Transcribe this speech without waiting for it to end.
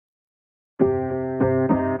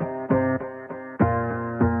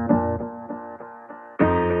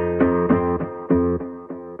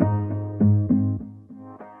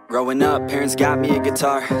Growing up, parents got me a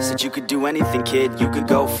guitar. Said you could do anything, kid, you could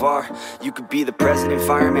go far. You could be the president,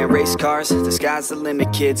 fireman, race cars. The sky's the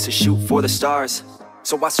limit, kid, so shoot for the stars.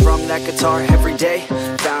 So I strummed that guitar every day.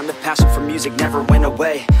 Found a passion for music, never went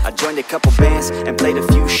away. I joined a couple bands and played a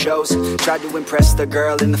few shows. Tried to impress the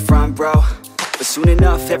girl in the front row. But soon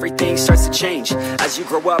enough, everything starts to change. As you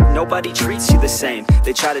grow up, nobody treats you the same.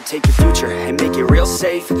 They try to take your future and make it real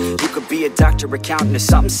safe. You could be a doctor, accountant, or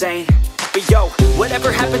something sane. But yo, whatever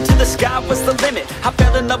happened to the sky was the limit. I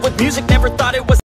fell in love with music, never thought it was